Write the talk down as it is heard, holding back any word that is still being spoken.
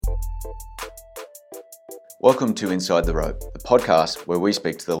Welcome to Inside the Rope, the podcast where we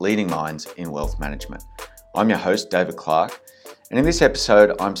speak to the leading minds in wealth management. I'm your host, David Clark, and in this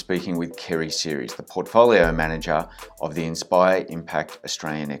episode, I'm speaking with Kerry Series, the portfolio manager of the Inspire Impact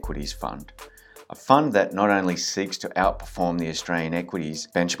Australian Equities Fund, a fund that not only seeks to outperform the Australian equities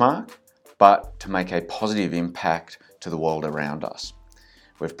benchmark, but to make a positive impact to the world around us.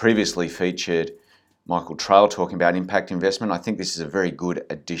 We've previously featured Michael Trail talking about impact investment. I think this is a very good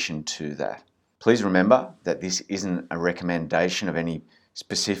addition to that. Please remember that this isn't a recommendation of any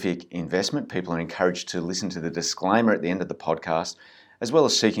specific investment. People are encouraged to listen to the disclaimer at the end of the podcast, as well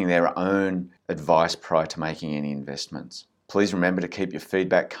as seeking their own advice prior to making any investments. Please remember to keep your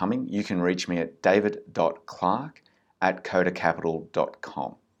feedback coming. You can reach me at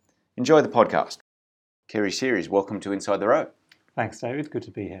david.clark@codacapital.com. Enjoy the podcast. Kerry Series, welcome to Inside the Rope. Thanks, David. Good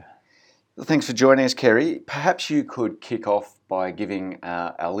to be here. Thanks for joining us, Kerry. Perhaps you could kick off by giving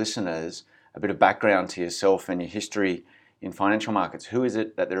our listeners a bit of background to yourself and your history in financial markets. Who is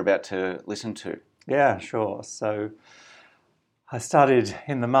it that they're about to listen to? Yeah, sure. So I started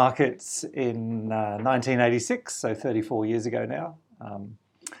in the markets in 1986, so 34 years ago now,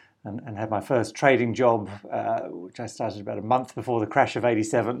 and had my first trading job, which I started about a month before the crash of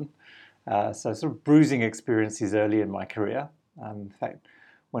 87. So sort of bruising experiences early in my career. In fact,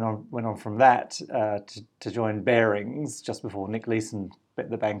 went on from that to join Barings just before Nick Leeson bet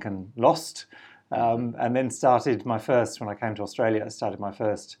the bank and lost, and then started my first, when I came to Australia, I started my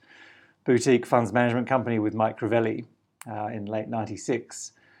first boutique funds management company with Mike Crivelli in late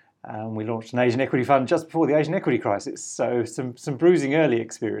 96. We launched an Asian equity fund just before the Asian equity crisis, so some bruising early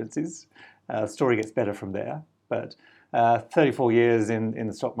experiences. The story gets better from there, but 34 years in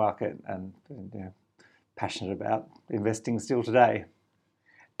the stock market and passionate about investing still today.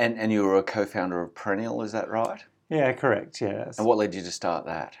 And you were a co-founder of Perennial, is that right? Yeah, correct, yes. And what led you to start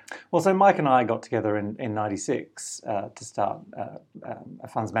that? Well, so Mike and I got together in 96 to start a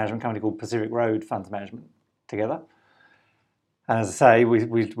funds management company called Pacific Road Funds Management together. And as I say,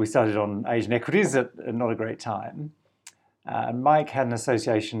 we started on Asian equities at not a great time. Mike had an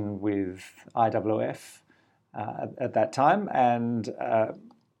association with IWF at that time, and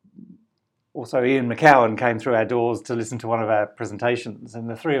also Ian McCowan came through our doors to listen to one of our presentations, and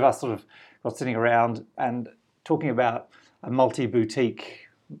the three of us sort of got sitting around and talking about a multi-boutique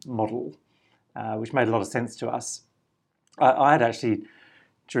model, which made a lot of sense to us. I had actually,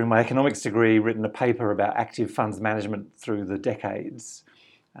 during my economics degree, written a paper about active funds management through the decades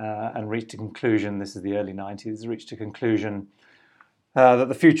and reached a conclusion, this is the early 90s, reached a conclusion that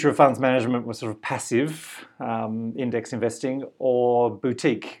the future of funds management was sort of passive index investing or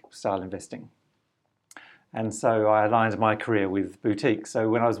boutique style investing. And so I aligned my career with boutique. So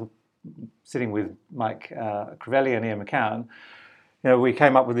when I was sitting with Mike Crivelli and Ian McCowan, we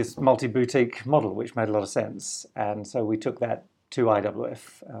came up with this multi-boutique model, which made a lot of sense. And so we took that to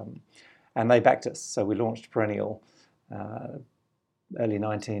IWF and they backed us. So we launched Perennial early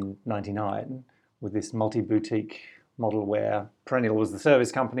 1999 with this multi-boutique model where Perennial was the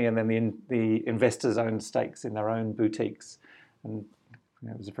service company and then the investors owned stakes in their own boutiques. And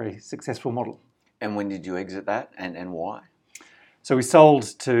it was a very successful model. And when did you exit that and why? So we sold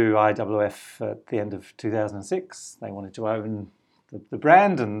to IWF at the end of 2006. They wanted to own the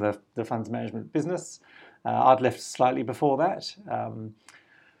brand and the funds management business. I'd left slightly before that,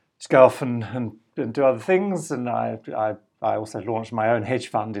 just go off and do other things. And I also launched my own hedge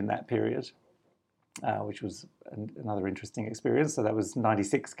fund in that period, which was another interesting experience. So that was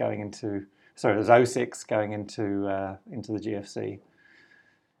 96 going into, sorry, it was 06 going into the GFC.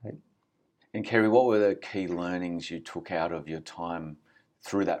 And Kerry, what were the key learnings you took out of your time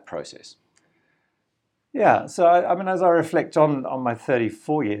through that process? Yeah, so I mean, as I reflect on my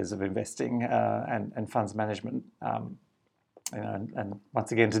 34 years of investing and funds management, and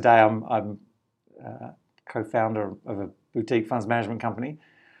once again today I'm co-founder of a boutique funds management company.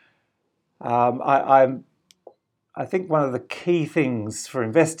 I think one of the key things for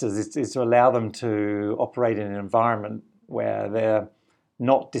investors is to allow them to operate in an environment where they're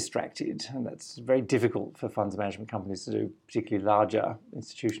not distracted, and that's very difficult for funds management companies to do, particularly larger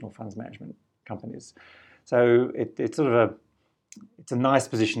institutional funds management companies. So it's a nice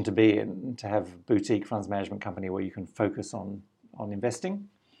position to be in, to have a boutique funds management company where you can focus on investing.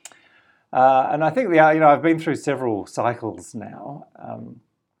 And I think I've been through several cycles now.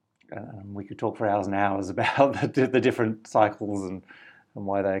 We could talk for hours and hours about the different cycles and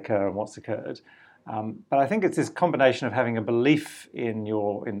why they occur and what's occurred. But I think it's this combination of having a belief in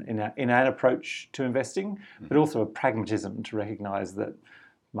an approach to investing, but also a pragmatism to recognise that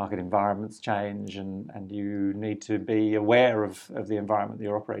market environments change, and you need to be aware of the environment that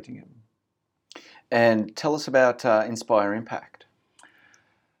you're operating in. And tell us about Inspire Impact.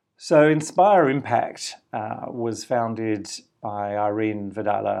 So Inspire Impact was founded by Irene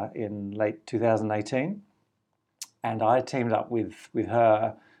Vidala in late 2018, and I teamed up with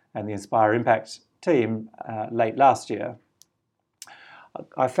her and the Inspire Impact team late last year.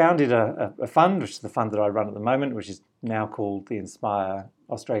 I founded a fund, which is the fund that I run at the moment, which is now called the Inspire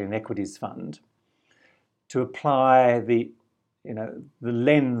Australian Equities Fund, to apply the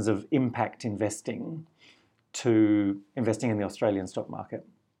lens of impact investing to investing in the Australian stock market.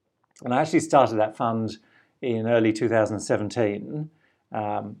 And I actually started that fund in early 2017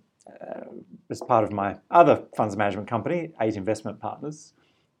 as part of my other funds management company, 8 Investment Partners,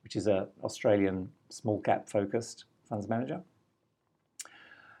 which is an Australian small cap focused funds manager.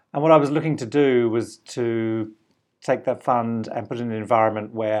 And what I was looking to do was to take that fund and put it in an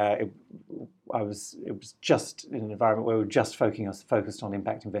environment where it was just in an environment where we were just focused on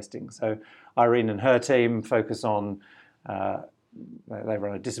impact investing. So Irene and her team focus on, they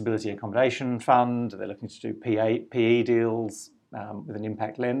run a disability accommodation fund. They're looking to do PE deals with an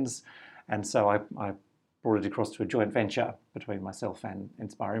impact lens. And so I brought it across to a joint venture between myself and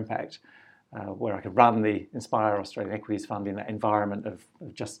Inspire Impact, where I could run the Inspire Australian Equities Fund in that environment of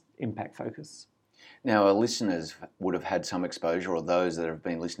just impact focus. Now, our listeners would have had some exposure, or those that have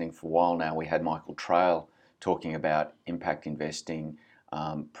been listening for a while now. We had Michael Trail talking about impact investing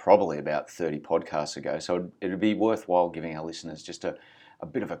probably about 30 podcasts ago. So it would be worthwhile giving our listeners just a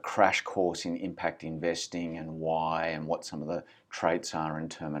bit of a crash course in impact investing and why and what some of the traits are in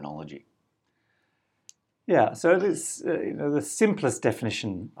terminology. Yeah, so it's, the simplest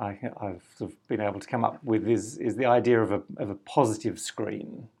definition I've sort of been able to come up with is the idea of a positive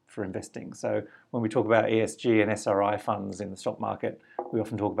screen for investing. So when we talk about ESG and SRI funds in the stock market, we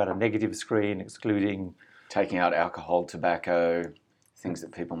often talk about a negative screen, excluding... Taking out alcohol, tobacco, things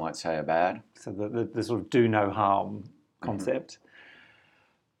that people might say are bad. So the sort of do no harm concept.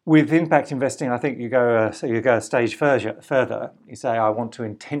 Mm-hmm. With impact investing, I think you go a stage further. You say, I want to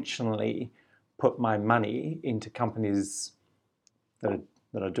intentionally put my money into companies that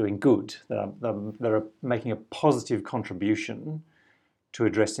are doing good, that are making a positive contribution to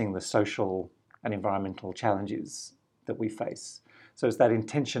addressing the social and environmental challenges that we face. So it's that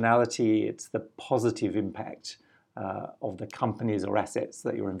intentionality, it's the positive impact of the companies or assets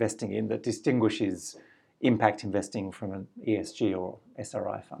that you're investing in that distinguishes impact investing from an ESG or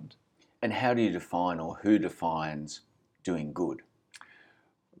SRI fund. And how do you define, or who defines, doing good?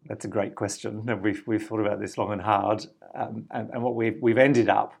 That's a great question, and we've thought about this long and hard. And what we've ended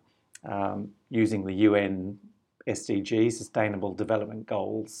up using the UN SDG, Sustainable Development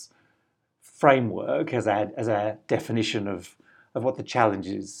Goals framework, as our definition of what the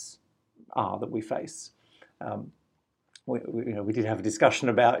challenges are that we face. We did have a discussion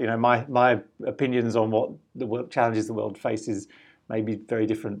about my opinions on what the challenges the world faces may be very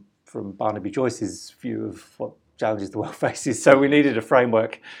different from Barnaby Joyce's view of what challenges the world faces. So we needed a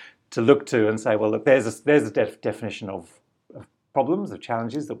framework to look to and say, well, look, there's a definition of problems, of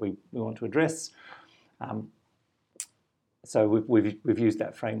challenges that we want to address. So we've used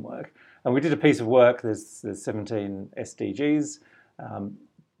that framework, and we did a piece of work. There's 17 SDGs.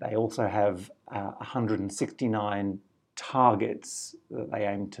 They also have 169 targets that they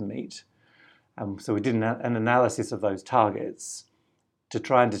aim to meet. So we did an analysis of those targets to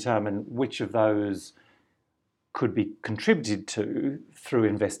try and determine which of those could be contributed to through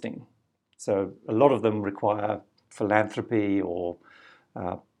investing. So a lot of them require philanthropy or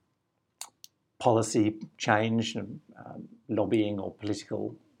policy change, lobbying or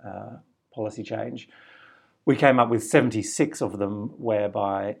political policy change. We came up with 76 of them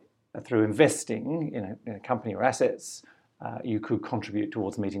whereby through investing in a company or assets, you could contribute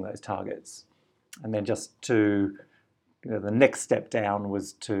towards meeting those targets. And then just to, the next step down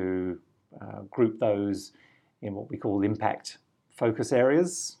was to group those in what we call impact focus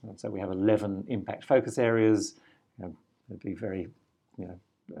areas. And so we have 11 impact focus areas. It'd be very,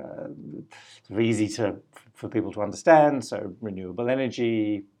 easy for people to understand. So renewable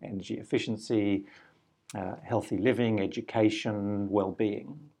energy, energy efficiency, healthy living, education,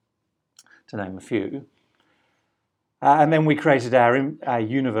 well-being, to name a few. And then we created our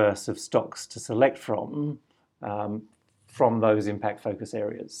universe of stocks to select from those impact focus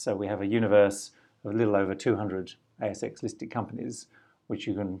areas. So we have a universe of a little over 200 ASX listed companies, which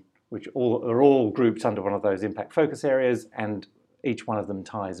are all grouped under one of those impact focus areas, and each one of them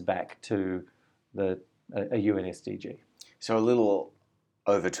ties back to a UN SDG. So a little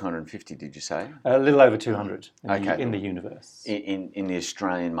Over 250, did you say? A little over 200 Okay. in the universe. In the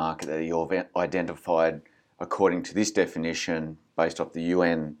Australian market that you've identified, according to this definition, based off the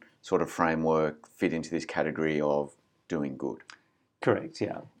UN sort of framework, fit into this category of doing good. Correct,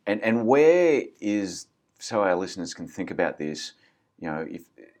 yeah. And where is, so our listeners can think about this, if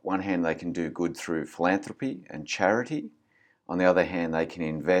one hand they can do good through philanthropy and charity, on the other hand they can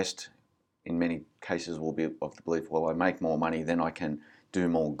invest, in many cases will be of the belief, well, I make more money, then I can do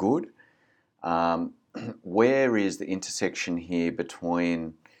more good. Where is the intersection here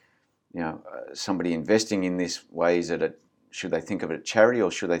between, somebody investing in this way? Is it should they think of it as charity,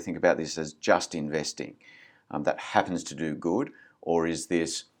 or should they think about this as just investing that happens to do good, or is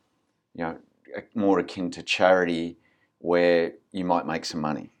this, more akin to charity where you might make some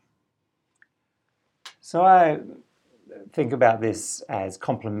money? So I think about this as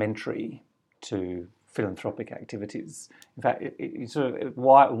complementary to philanthropic activities. In fact,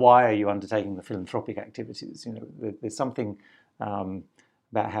 why are you undertaking the philanthropic activities? There's something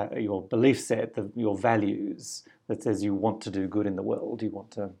about how your belief set, your values, that says you want to do good in the world. You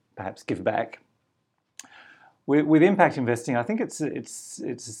want to perhaps give back. With impact investing, I think it's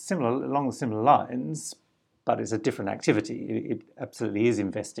similar, along similar lines, but it's a different activity. It absolutely is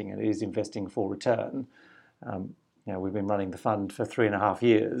investing, and it is investing for return. We've been running the fund for 3.5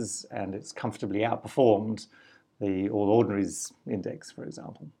 years, and it's comfortably outperformed the All Ordinaries Index, for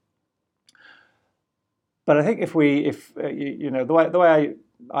example. But I think the way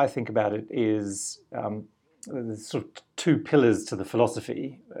I think about it is there's sort of two pillars to the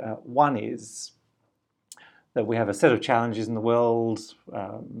philosophy. One is that we have a set of challenges in the world,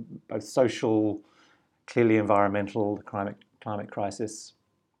 both social, clearly environmental, the climate crisis.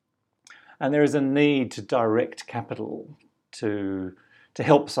 And there is a need to direct capital to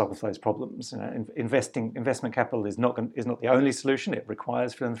help solve those problems. Investment capital is not the only solution. It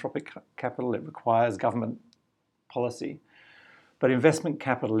requires philanthropic capital. It requires government policy. But investment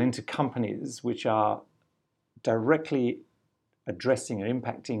capital into companies which are directly addressing and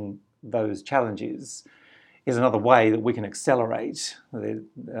impacting those challenges is another way that we can accelerate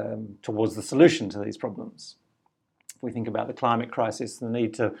towards the solution to these problems. If we think about the climate crisis, the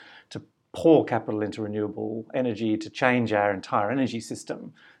need to pour capital into renewable energy to change our entire energy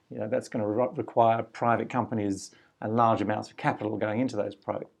system, that's going to require private companies and large amounts of capital going into those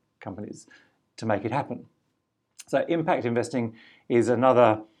private companies to make it happen. So impact investing is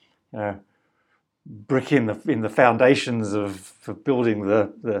another brick in the foundations for building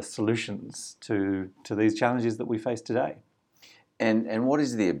the solutions to these challenges that we face today. And what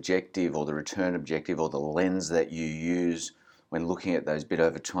is the objective or the return objective or the lens that you use when looking at those bit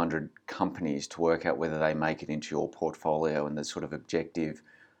over 200 companies to work out whether they make it into your portfolio, and the sort of objective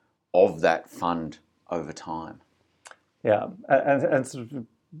of that fund over time? Yeah, and sort of,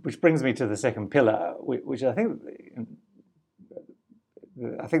 which brings me to the second pillar, which I think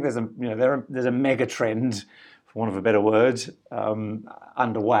there's a mega trend, for want of a better word,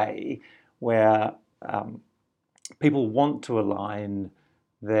 underway, where people want to align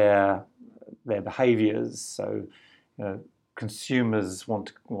their behaviours. So, consumers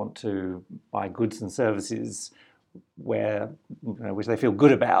want to buy goods and services which they feel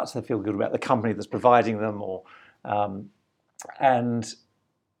good about. They feel good about the company that's providing them, and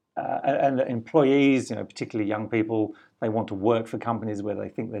employees, particularly young people, they want to work for companies where they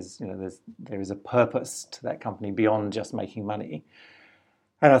think there is a purpose to that company beyond just making money.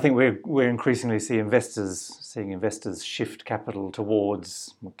 And I think we're increasingly seeing investors shift capital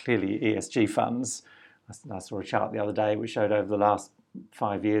towards clearly ESG funds. I saw a chart the other day which showed over the last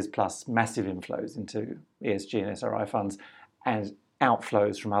 5 years plus massive inflows into ESG and SRI funds and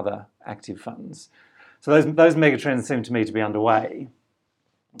outflows from other active funds. So those mega trends seem to me to be underway,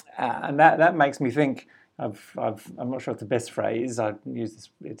 and that makes me think. I'm not sure it's the best phrase. I use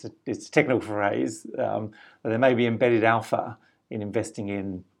this. It's a technical phrase, but there may be embedded alpha in investing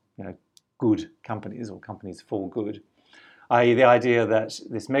in good companies or companies for good. I.e. the idea that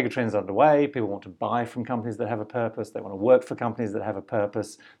this megatrend is underway, people want to buy from companies that have a purpose, they want to work for companies that have a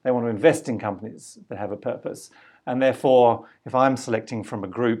purpose, they want to invest in companies that have a purpose. And therefore, if I'm selecting from a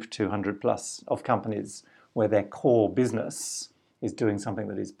group 200 plus of companies where their core business is doing something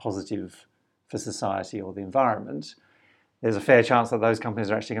that is positive for society or the environment, there's a fair chance that those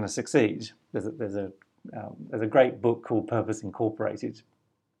companies are actually going to succeed. There's a great book called Purpose Incorporated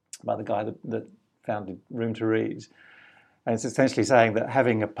by the guy that founded Room to Read. And it's essentially saying that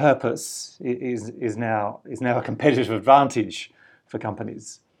having a purpose is now a competitive advantage for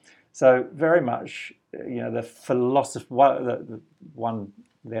companies. So very much, the philosophy, the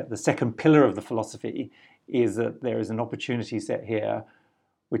second pillar of the philosophy is that there is an opportunity set here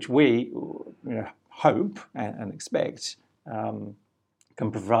which we hope and expect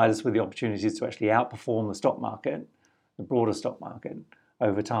can provide us with the opportunities to actually outperform the stock market, the broader stock market,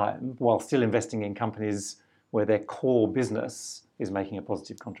 over time, while still investing in companies where their core business is making a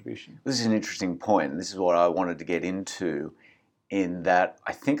positive contribution. This is an interesting point. This is what I wanted to get into, in that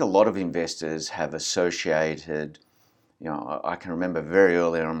I think a lot of investors have associated, I can remember very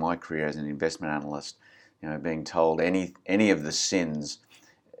early on in my career as an investment analyst, being told any of the sins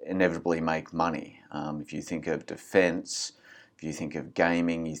inevitably make money. If you think of defense, if you think of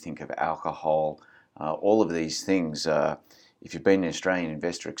gaming, you think of alcohol, all of these things, if you've been an Australian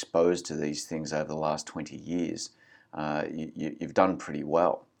investor exposed to these things over the last 20 years, you've done pretty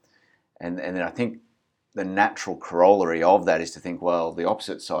well. And then I think the natural corollary of that is to think, well, the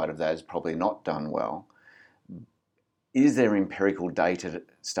opposite side of that has probably not done well. Is there empirical data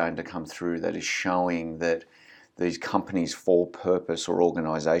starting to come through that is showing that these companies for purpose or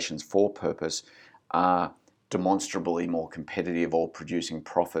organisations for purpose are demonstrably more competitive or producing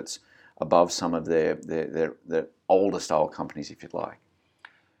profits above some of their older style companies, if you'd like?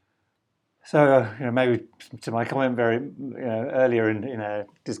 So, maybe to my comment very earlier in a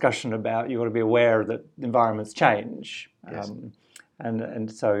discussion about you've got to be aware that environments change. Yes.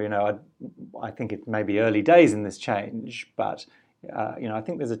 And so, I think it may be early days in this change, but, I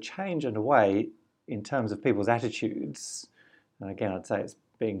think there's a change underway in terms of people's attitudes. And again, I'd say it's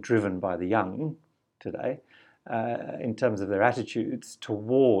being driven by the young today, in terms of their attitudes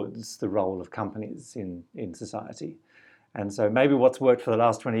towards the role of companies in society. And so maybe what's worked for the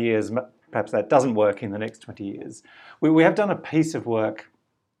last 20 years, perhaps that doesn't work in the next 20 years. We have done a piece of work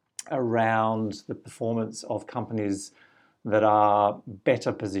around the performance of companies that are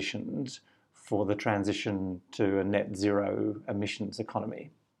better positioned for the transition to a net zero emissions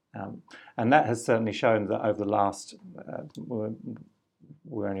economy. And that has certainly shown that over the last,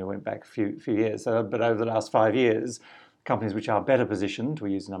 we only went back a few years, but over the last 5 years, companies which are better positioned,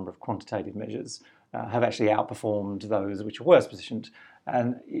 we use a number of quantitative measures, have actually outperformed those which are worse positioned.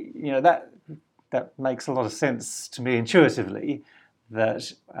 And that makes a lot of sense to me intuitively,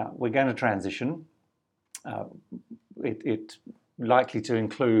 that we're going to transition. It likely to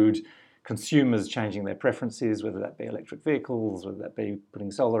include consumers changing their preferences, whether that be electric vehicles, whether that be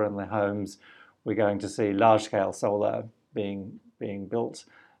putting solar in their homes. We're going to see large-scale solar being built,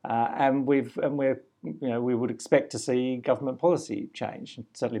 and we would expect to see government policy change.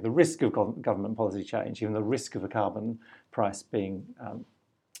 Certainly, the risk of government policy change, even the risk of a carbon price being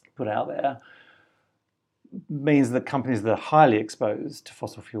put out there, means that companies that are highly exposed to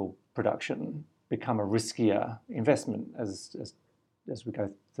fossil fuel production become a riskier investment as we go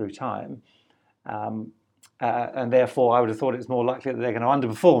through time, and therefore, I would have thought it's more likely that they're going to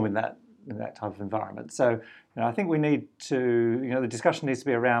underperform in that type of environment. So, I think we need to, the discussion needs to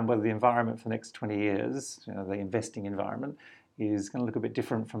be around whether the environment for the next 20 years, the investing environment, is going to look a bit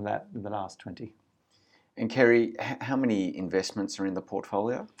different from that in the last 20. And Kerry, how many investments are in the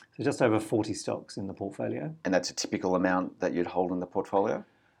portfolio? So just over 40 stocks in the portfolio. And that's a typical amount that you'd hold in the portfolio?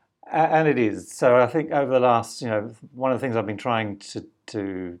 And it is. So I think over the last, one of the things I've been trying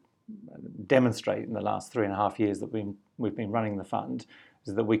to demonstrate in the last 3.5 years that we've been running the fund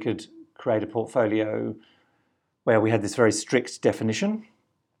is that we could create a portfolio where we had this very strict definition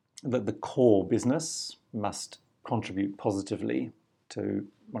that the core business must contribute positively to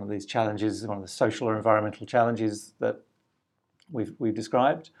one of these challenges, one of the social or environmental challenges that we've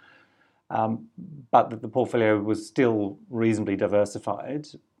described, but that the portfolio was still reasonably diversified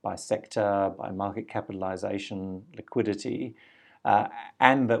by sector, by market capitalisation, liquidity,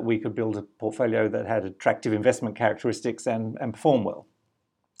 and that we could build a portfolio that had attractive investment characteristics and perform well.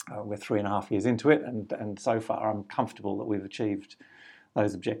 We're 3.5 years into it, and so far I'm comfortable that we've achieved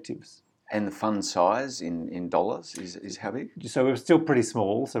those objectives. And the fund size in dollars is how big? So we're still pretty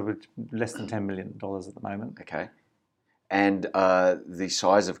small, so we're less than $10 million at the moment. Okay. And the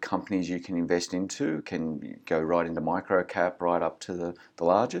size of companies you can invest into can go right into micro cap, right up to the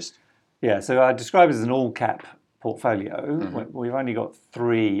largest? Yeah, so I describe it as an all cap portfolio. Mm-hmm. We've only got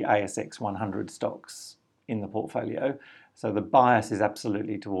 3 ASX 100 stocks in the portfolio. So the bias is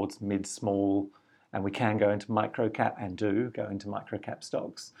absolutely towards mid-small, and we can go into micro cap and do go into micro cap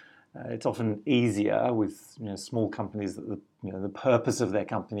stocks. It's often easier with small companies that the purpose of their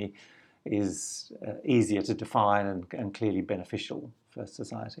company is easier to define and clearly beneficial for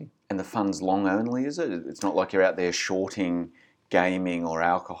society. And the fund's long only, is it? It's not like you're out there shorting gaming or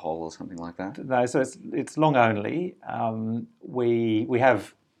alcohol or something like that? No, so it's long only. We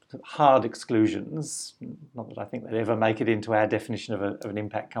have hard exclusions, not that I think they'd ever make it into our definition of an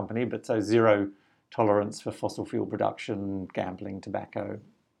impact company, but so zero tolerance for fossil fuel production, gambling, tobacco,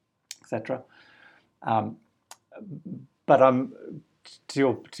 etc. But to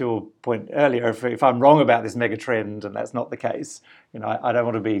your point earlier, if I'm wrong about this mega trend and that's not the case, I don't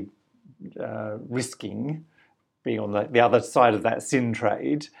want to be risking being on the other side of that sin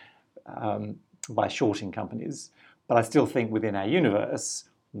trade by shorting companies. But I still think within our universe,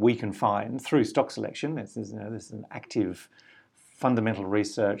 we can find, through stock selection, this is an active fundamental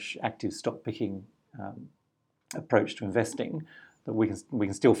research, active stock picking approach to investing, that we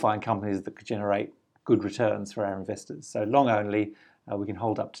can still find companies that could generate good returns for our investors. So long only, we can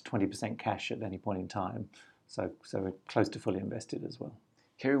hold up to 20% cash at any point in time. So we're close to fully invested as well.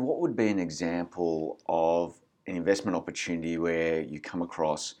 Kerry, what would be an example of an investment opportunity where you come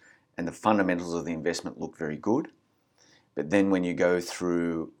across and the fundamentals of the investment look very good, but then when you go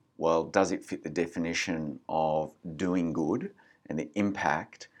through, well, does it fit the definition of doing good and the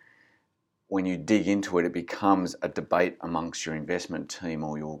impact? When you dig into it, it becomes a debate amongst your investment team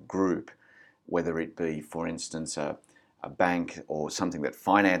or your group, whether it be, for instance, a bank or something that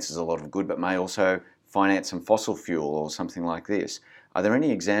finances a lot of good but may also finance some fossil fuel or something like this. Are there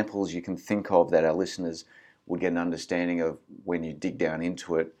any examples you can think of that our listeners would get an understanding of when you dig down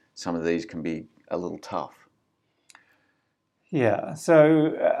into it? Some of these can be a little tough. Yeah,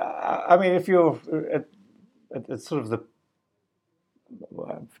 so if you're at sort of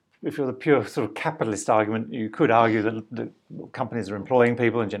if you're the pure sort of capitalist argument, you could argue that companies are employing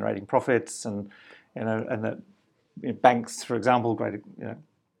people and generating profits, and that banks, for example,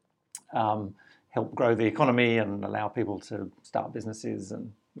 help grow the economy and allow people to start businesses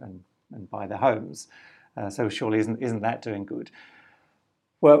and buy their homes. So surely isn't that doing good?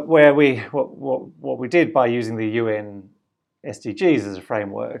 Well, what we did by using the UN SDGs as a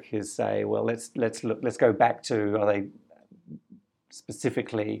framework is say, well, let's go back to, are they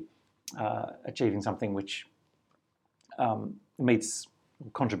specifically achieving something which meets or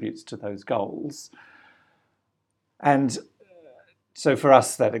contributes to those goals? And so for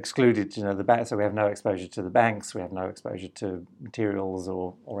us, that excluded, the banks. So we have no exposure to the banks. We have no exposure to materials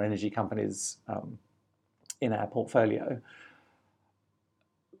or energy companies in our portfolio.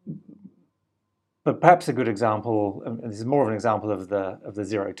 But perhaps a good example, and this is more of an example of the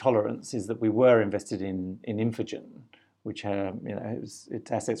zero tolerance, is that we were invested in Infigen, which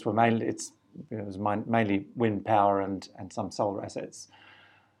its assets were mainly wind power and some solar assets,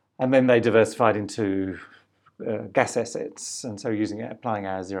 and then they diversified into gas assets, and so applying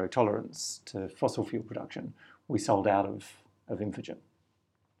our zero tolerance to fossil fuel production, we sold out of Infigen.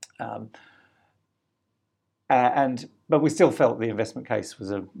 But we still felt the investment case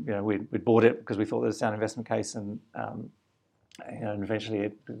was we bought it because we thought it was a sound investment case, and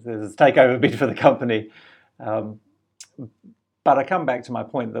eventually there's a takeover bid for the company. But I come back to my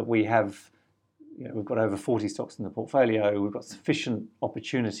point that we've got over 40 stocks in the portfolio. We've got sufficient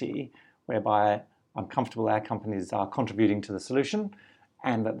opportunity whereby I'm comfortable our companies are contributing to the solution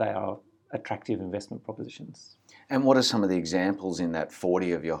and that they are attractive investment propositions. And what are some of the examples in that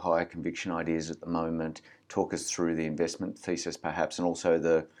 40 of your higher conviction ideas at the moment? Talk us through the investment thesis perhaps, and also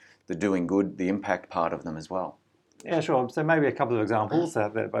the doing good, the impact part of them as well. Yeah, sure. So maybe a couple of examples.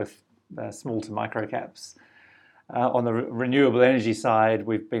 They're both small to micro caps. On the renewable energy side,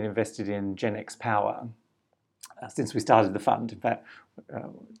 we've been invested in Genex Power since we started the fund. In fact,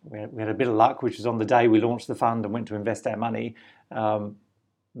 we had a bit of luck, which was on the day we launched the fund and went to invest our money.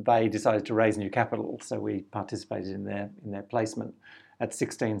 They decided to raise new capital, so we participated in their placement at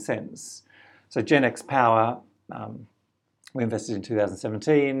 16 cents. So Genex Power, we invested in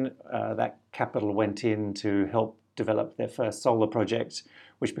 2017. That capital went in to help develop their first solar project,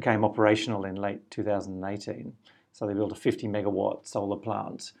 which became operational in late 2018. So they built a 50 megawatt solar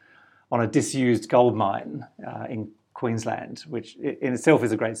plant on a disused gold mine in Queensland, which in itself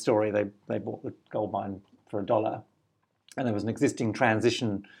is a great story. They bought the gold mine for $1. And there was an existing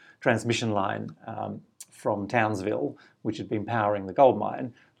transmission line from Townsville, which had been powering the gold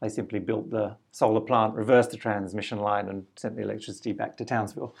mine. They simply built the solar plant, reversed the transmission line, and sent the electricity back to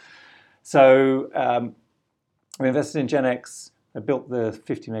Townsville. So we invested in Genex. They built the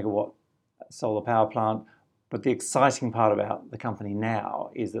 50 megawatt solar power plant. But the exciting part about the company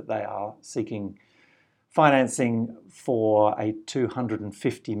now is that they are seeking financing for a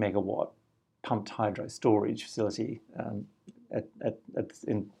 250 megawatt pumped hydro storage facility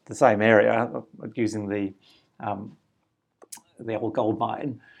in the same area, using the old gold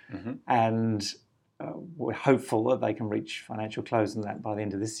mine. Mm-hmm. And we're hopeful that they can reach financial close on that by the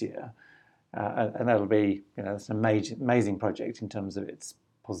end of this year. And that'll be, it's an amazing project in terms of its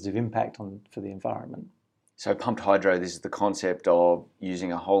positive impact for the environment. So pumped hydro, this is the concept of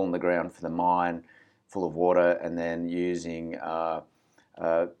using a hole in the ground for the mine full of water and then using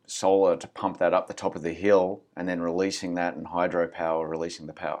solar to pump that up the top of the hill and then releasing that, and hydropower releasing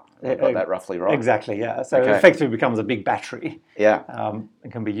the power. Have I got that roughly right? Exactly, yeah. So it effectively becomes a big battery. Yeah.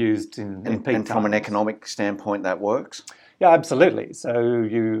 And can be used in peak And from an times. economic standpoint, that works? Yeah, absolutely. So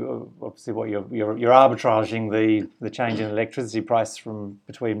you obviously you're arbitraging the change in electricity price from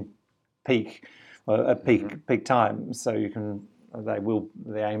between peak times. So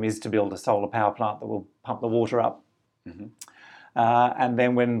the aim is to build a solar power plant that will pump the water up. And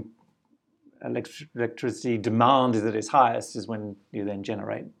then when electricity demand is at its highest is when you then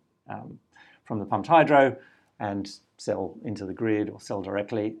generate from the pumped hydro and sell into the grid or sell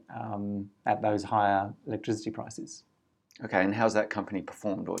directly at those higher electricity prices. Okay, and how's that company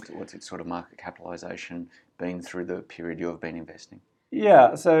performed? What's its sort of market capitalisation been through the period you have been investing?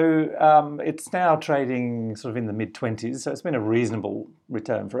 Yeah, so it's now trading sort of in the mid-20s, so it's been a reasonable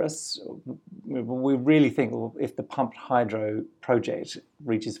return for us. We really think if the pumped hydro project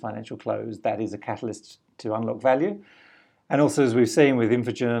reaches financial close, that is a catalyst to unlock value. And also, as we've seen with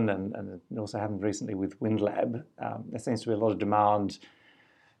Infigen and it also happened recently with Windlab, there seems to be a lot of demand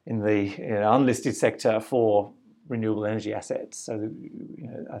in the unlisted sector for renewable energy assets. So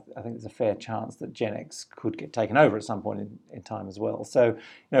I think there's a fair chance that Genex could get taken over at some point in time as well. So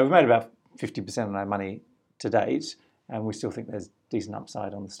we've made about 50% of our money to date, and we still think there's decent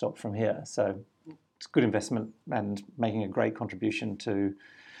upside on the stock from here. So it's a good investment and making a great contribution to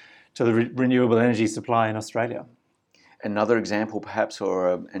the renewable energy supply in Australia. Another example perhaps,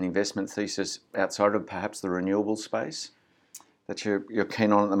 or an investment thesis outside of perhaps the renewable space that you're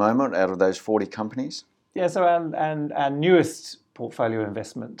keen on at the moment out of those 40 companies? Yeah, so our newest portfolio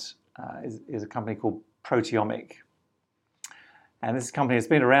investment is a company called Proteomic. And this company has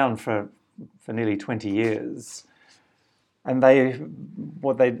been around for nearly 20 years. And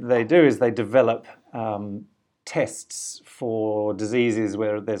what they do is they develop tests for diseases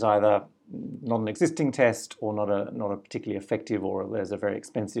where there's either not an existing test or not a particularly effective, or there's a very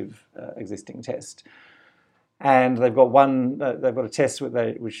expensive existing test. And they've got a test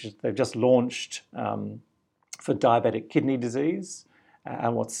which they've just launched for diabetic kidney disease.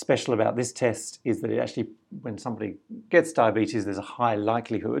 And what's special about this test is that it actually, when somebody gets diabetes, there's a high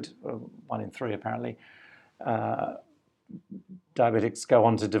likelihood, 1 in 3 apparently, diabetics go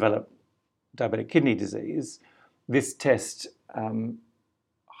on to develop diabetic kidney disease. This test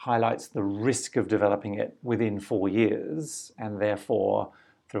highlights the risk of developing it within 4 years, and therefore,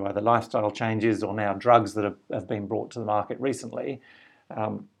 through either lifestyle changes or now drugs that have been brought to the market recently,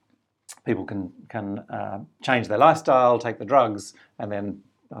 people can change their lifestyle, take the drugs, and then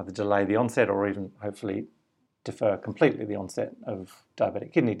either delay the onset or even hopefully defer completely the onset of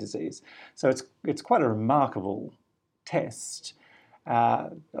diabetic kidney disease. So it's quite a remarkable test.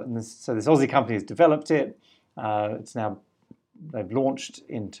 So this Aussie company has developed it. They've launched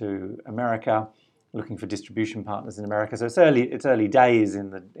into America, looking for distribution partners in America. So it's early days in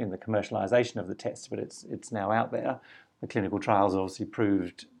the commercialization of the test, but it's now out there. The clinical trials obviously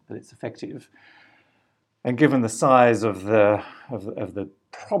proved that it's effective. And given the size of the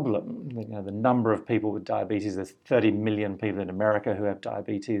problem, the number of people with diabetes, there's 30 million people in America who have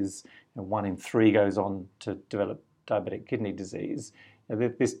diabetes. 1 in 3 goes on to develop diabetic kidney disease.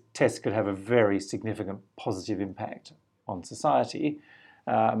 This test could have a very significant positive impact on society.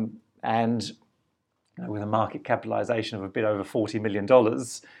 And with a market capitalization of a bit over $40 million,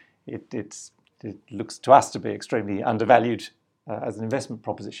 it looks to us to be extremely undervalued as an investment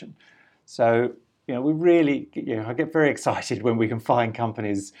proposition. So, we really, I get very excited when we can find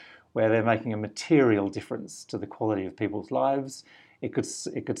companies where they're making a material difference to the quality of people's lives. It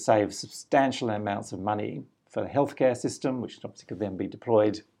could save substantial amounts of money for the healthcare system, which obviously could then be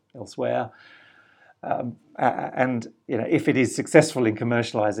deployed elsewhere. And if it is successful in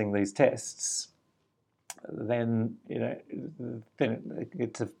commercializing these tests, then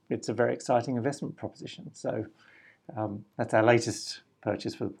it's a very exciting investment proposition. So that's our latest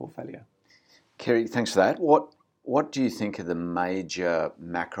purchase for the portfolio. Kerry, thanks for that. What do you think are the major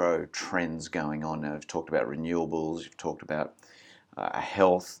macro trends going on now? You've talked about renewables, you've talked about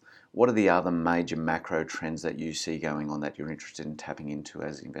health. What are the other major macro trends that you see going on that you're interested in tapping into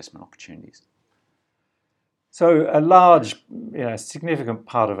as investment opportunities? So a large, significant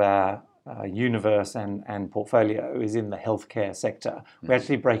part of our universe and portfolio is in the healthcare sector. We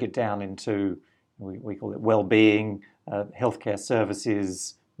actually break it down into, we call it well-being, healthcare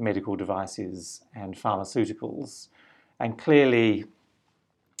services, medical devices, and pharmaceuticals. And clearly,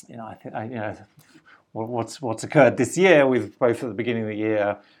 what's occurred this year, with both at the beginning of the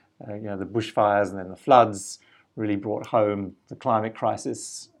year, the bushfires and then the floods really brought home the climate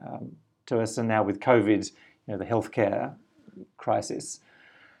crisis to us, and now with COVID, the healthcare crisis.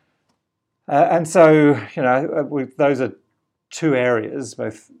 And so, those are two areas,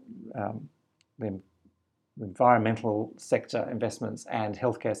 both the environmental sector investments and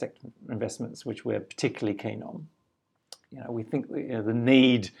healthcare sector investments, which we're particularly keen on. We think the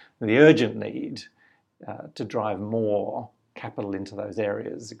urgent need to drive more capital into those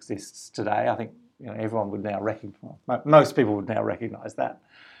areas exists today. I think everyone would now recognise, most people would now recognise that.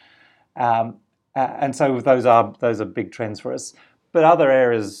 And so those are big trends for us. But other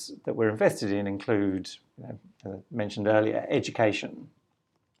areas that we're invested in include, as I mentioned earlier, education.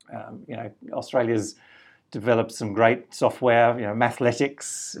 Australia's developed some great software.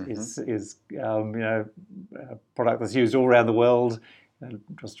 Mathletics is a product that's used all around the world. An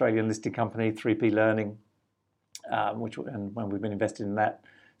Australian listed company, 3P Learning, when we've been invested in that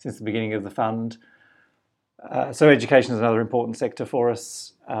since the beginning of the fund. So education is another important sector for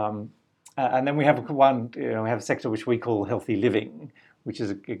us. And then we have we have a sector which we call healthy living, which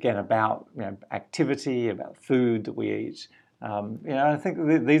is again about activity, about food that we eat. I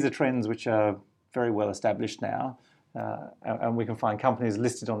think these are trends which are very well established now, and we can find companies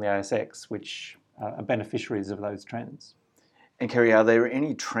listed on the ASX which are beneficiaries of those trends. And Kerry, are there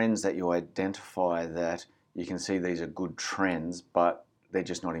any trends that you identify that you can see these are good trends, but they're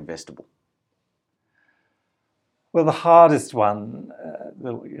just not investable? Well, the hardest one,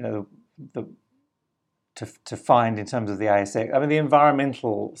 to find in terms of the ASX, I mean, the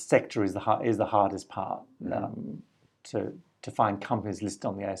environmental sector is the hardest part to find companies listed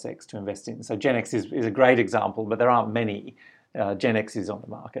on the ASX to invest in. So Genex is a great example, but there aren't many Genexes on the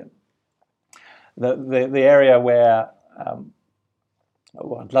market. The area where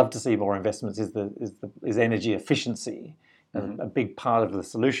I'd love to see more investments is energy efficiency. A big part of the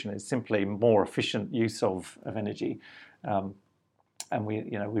solution is simply more efficient use of energy, and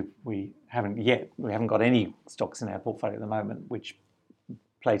we haven't got any stocks in our portfolio at the moment which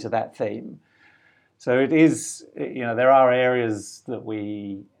play to that theme. So it is, there are areas that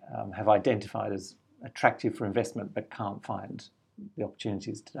we have identified as attractive for investment but can't find the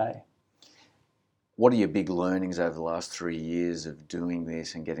opportunities today. What are your big learnings over the last 3 years of doing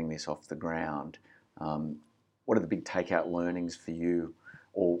this and getting this off the ground? What are the big takeout learnings for you,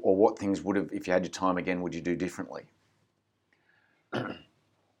 or what things would have, if you had your time again, would you do differently?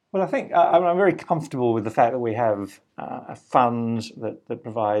 Well, I think I'm very comfortable with the fact that we have a fund that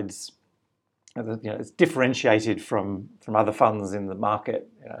provides, it's differentiated from other funds in the market.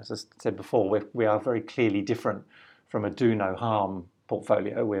 As I said before, we are very clearly different from a do no harm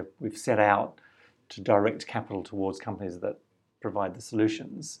portfolio where we've set out to direct capital towards companies that provide the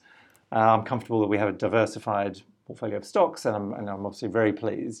solutions. I'm comfortable that we have a diversified portfolio of stocks, and I'm obviously very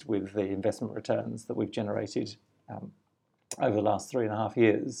pleased with the investment returns that we've generated over the last 3.5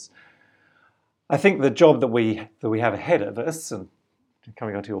 years. I think the job that we have ahead of us, and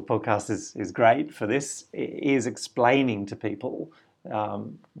coming onto your podcast is great for this, is explaining to people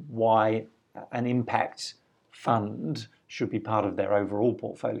why an impact fund should be part of their overall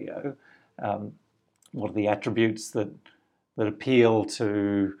portfolio. What are the attributes that appeal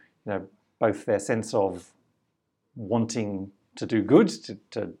to both their sense of wanting to do good,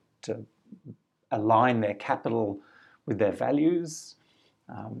 to align their capital with their values,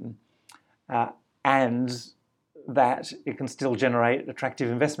 and that it can still generate attractive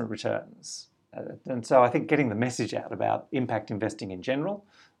investment returns. And so I think getting the message out about impact investing in general,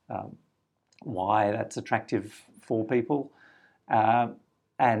 why that's attractive for people, and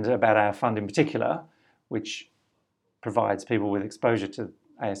about our fund in particular, which provides people with exposure to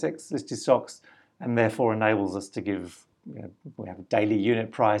ASX listed stocks and therefore enables us to give, we have a daily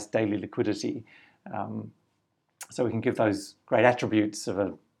unit price, daily liquidity, so we can give those great attributes of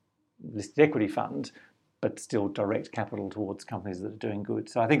a listed equity fund, but still direct capital towards companies that are doing good.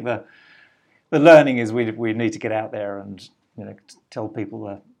 So I think the learning is we need to get out there and tell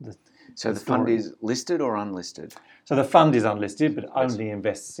people the So the fund is listed or unlisted? So the fund is unlisted, but only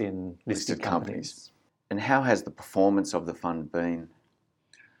invests in listed companies. And how has the performance of the fund been?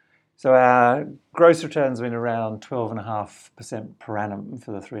 So our gross returns have been around 12.5% per annum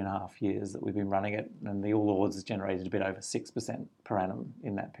for the 3.5 years that we've been running it, and the All Ords has generated a bit over 6% per annum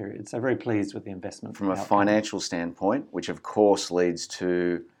in that period. So very pleased with the investment. From a financial standpoint, which of course leads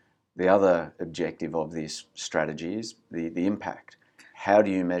to the other objective of this strategy is the impact. How do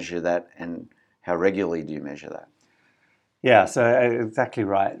you measure that, and how regularly do you measure that? Yeah, so exactly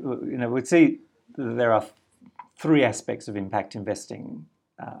right. We'd see there are 3 aspects of impact investing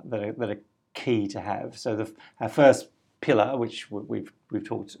that are key to have. So our first pillar, which we've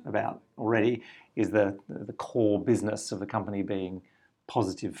talked about already, is the core business of the company being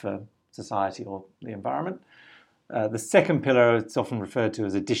positive for society or the environment. The second pillar, it's often referred to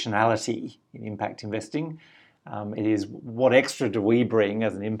as additionality in impact investing. It is what extra do we bring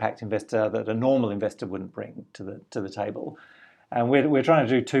as an impact investor that a normal investor wouldn't bring to the table. And we're trying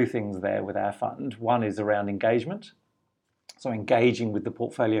to do two things there with our fund. One is around engagement, so engaging with the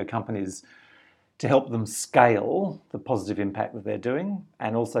portfolio companies to help them scale the positive impact that they're doing,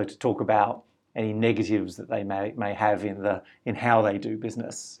 and also to talk about any negatives that they may have in how they do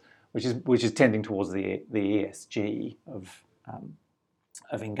business, which is tending towards the ESG of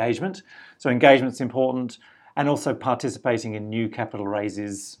engagement. So engagement's important, and also participating in new capital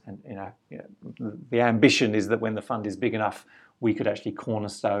raises. And the ambition is that when the fund is big enough, we could actually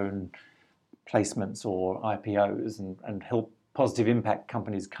cornerstone placements or IPOs and help positive impact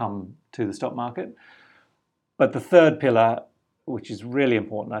companies come to the stock market. But the third pillar, which is really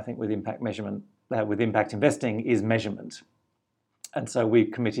important, I think, with impact measurement, with impact investing, is measurement. And so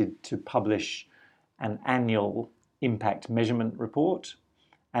we've committed to publish an annual impact measurement report.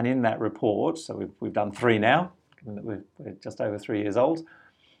 And in that report, so we've done 3 now, given that we're just over 3 years old.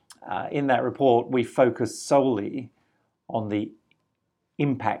 In that report, we focus solely on the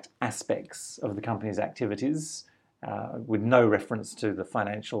impact aspects of the company's activities, with no reference to the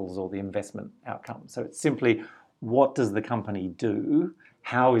financials or the investment outcome. So it's simply, what does the company do?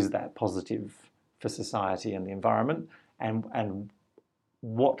 How is that positive for society and the environment? And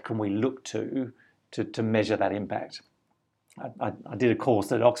what can we look to measure that impact? I did a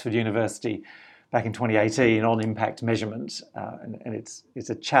course at Oxford University back in 2018 on impact measurement, and it's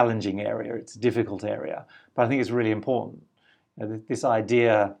a challenging area, it's a difficult area, but I think it's really important. This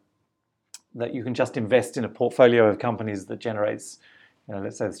idea that you can just invest in a portfolio of companies that generates,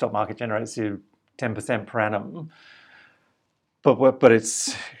 let's say the stock market generates you 10% per annum, but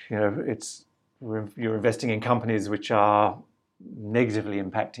it's you're investing in companies which are negatively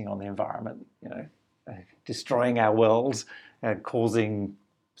impacting on the environment, destroying our world, causing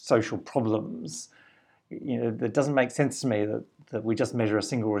social problems. That doesn't make sense to me that we just measure a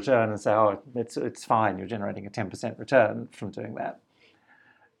single return and say, oh, it's fine, you're generating a 10% return from doing that.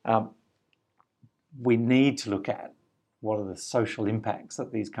 We need to look at what are the social impacts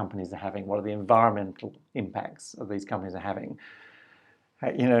that these companies are having, what are the environmental impacts of these companies are having.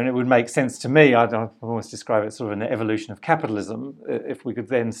 And it would make sense to me, I almost describe it sort of an evolution of capitalism, if we could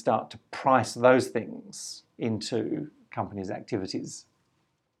then start to price those things into companies' activities.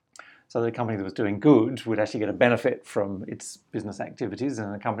 So the company that was doing good would actually get a benefit from its business activities,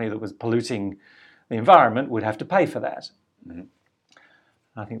 and a company that was polluting the environment would have to pay for that. Mm-hmm.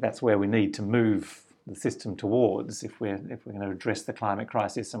 I think that's where we need to move the system towards if we're going to address the climate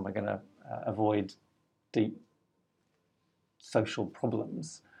crisis and we're going to avoid deep social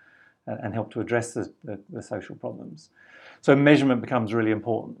problems and help to address the social problems. So measurement becomes really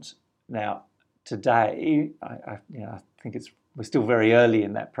important. Now, today, I think we're still very early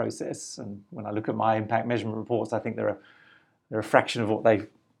in that process, and when I look at my impact measurement reports, I think they're a fraction of what they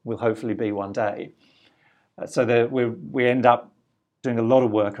will hopefully be one day. So we end up doing a lot of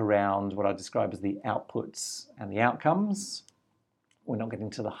work around what I describe as the outputs and the outcomes. We're not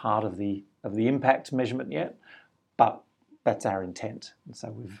getting to the heart of the impact measurement yet, but that's our intent. And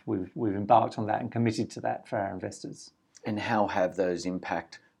so we've embarked on that and committed to that for our investors. And how have those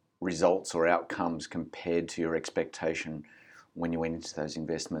impact results or outcomes compared to your expectation when you went into those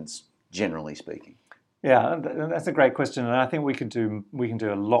investments, generally speaking? Yeah, that's a great question, and I think we can do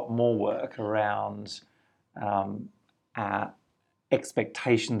a lot more work around our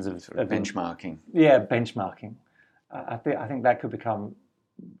expectations of benchmarking. Yeah, benchmarking. I think that could become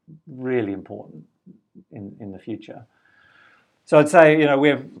really important in the future. So I'd say, we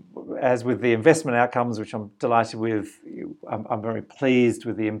have, as with the investment outcomes, which I'm delighted with, I'm very pleased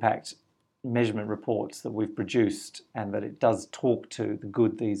with the impact measurement reports that we've produced, and that it does talk to the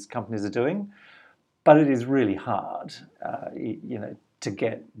good these companies are doing. But it is really hard, to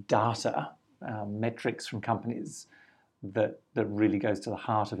get data, metrics from companies that really goes to the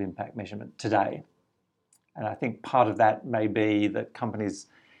heart of impact measurement today. And I think part of that may be that companies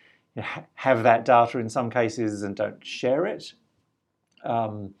have that data in some cases and don't share it.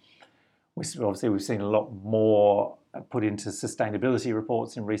 Obviously, we've seen a lot more put into sustainability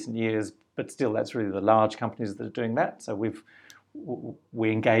reports in recent years, but still that's really the large companies that are doing that. So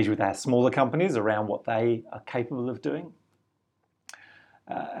we engage with our smaller companies around what they are capable of doing.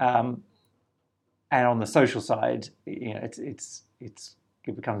 And on the social side,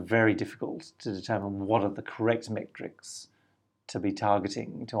 it becomes very difficult to determine what are the correct metrics to be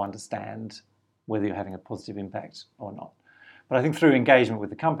targeting to understand whether you're having a positive impact or not. But I think through engagement with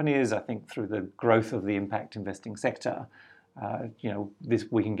the companies, I think through the growth of the impact investing sector,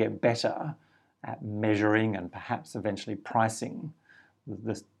 we can get better at measuring and perhaps eventually pricing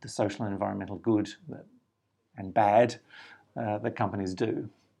the social and environmental good and bad that companies do.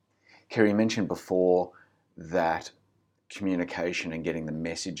 Kerry, you mentioned before that communication and getting the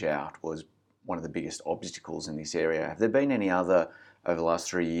message out was one of the biggest obstacles in this area. Have there been any other, over the last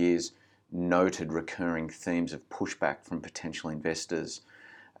 3 years, noted recurring themes of pushback from potential investors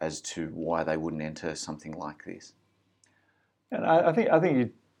as to why they wouldn't enter something like this? And I think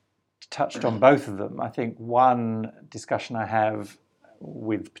you touched on both of them. I think one discussion I have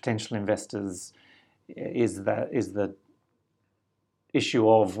with potential investors is the issue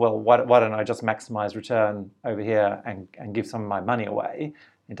of, well, why don't I just maximize return over here and give some of my money away?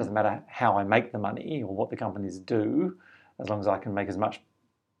 It doesn't matter how I make the money or what the companies do, as long as I can make as much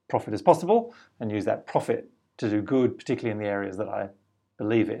profit as possible and use that profit to do good, particularly in the areas that I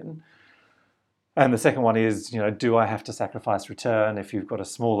believe in. And the second one is, do I have to sacrifice return if you've got a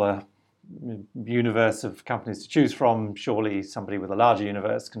smaller universe of companies to choose from? Surely somebody with a larger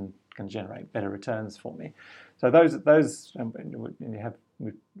universe can generate better returns for me. So those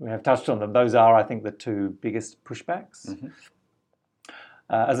we have touched on them. Those are, I think, the two biggest pushbacks. Mm-hmm.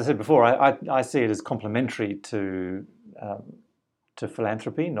 As I said before, I see it as complementary to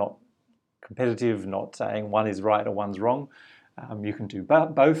philanthropy, not competitive, not saying one is right or one's wrong. You can do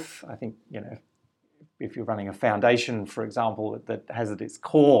both. I think, if you're running a foundation, for example, that has at its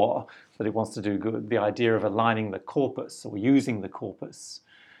core that it wants to do good, the idea of aligning the corpus or using the corpus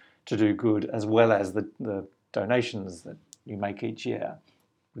to do good, as well as the donations that you make each year,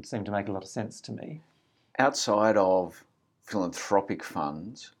 would seem to make a lot of sense to me. Outside of philanthropic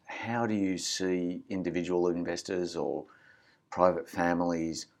funds, how do you see individual investors or private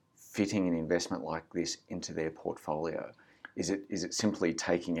families fitting an investment like this into their portfolio? Is it simply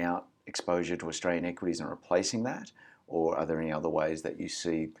taking out exposure to Australian equities and replacing that, or are there any other ways that you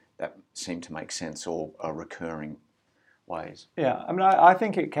see that seem to make sense or are recurring ways? Yeah, I mean, I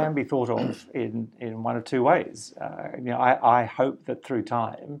think it can be thought of in one of two ways. I hope that through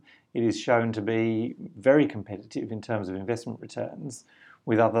time it is shown to be very competitive in terms of investment returns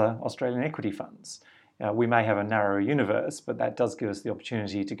with other Australian equity funds. We may have a narrower universe, but that does give us the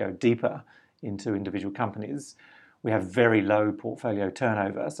opportunity to go deeper into individual companies. We have very low portfolio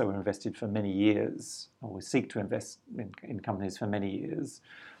turnover, so we're invested for many years, or we seek to invest in companies for many years.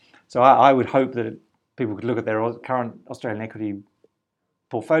 So I would hope that people could look at their current Australian equity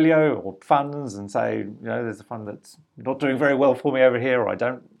portfolio or funds and say, there's a fund that's not doing very well for me over here, or I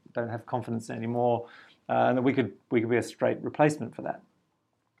don't have confidence anymore, and that we could be a straight replacement for that.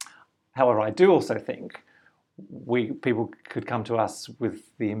 However, I do also think people could come to us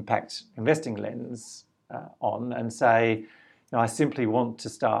with the impact investing lens on and say, I simply want to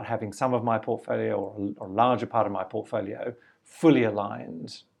start having some of my portfolio or a larger part of my portfolio fully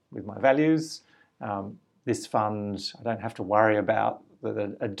aligned with my values. This fund, I don't have to worry about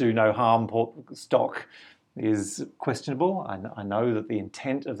that a do no harm stock is questionable. I know that the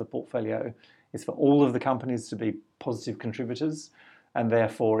intent of the portfolio is for all of the companies to be positive contributors, and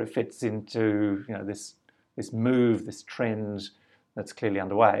therefore it fits into this move, this trend that's clearly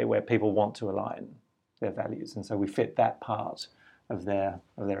underway where people want to align their values, and so we fit that part of their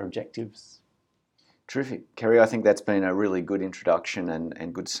objectives. Terrific. Kerry, I think that's been a really good introduction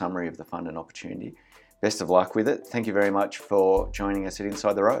and good summary of the fund and opportunity. Best of luck with it. Thank you very much for joining us at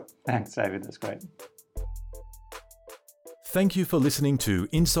Inside the Rope. Thanks, David. That's great. Thank you for listening to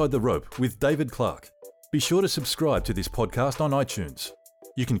Inside the Rope with David Clark. Be sure to subscribe to this podcast on iTunes.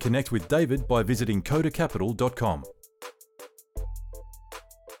 You can connect with David by visiting codacapital.com.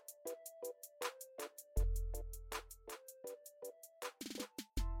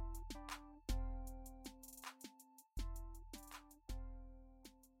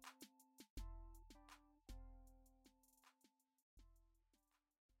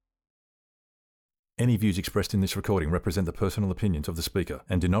 Any views expressed in this recording represent the personal opinions of the speaker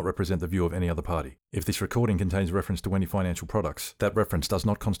and do not represent the view of any other party. If this recording contains reference to any financial products, that reference does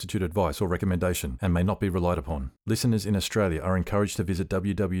not constitute advice or recommendation and may not be relied upon. Listeners in Australia are encouraged to visit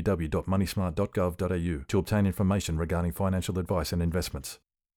www.moneysmart.gov.au to obtain information regarding financial advice and investments.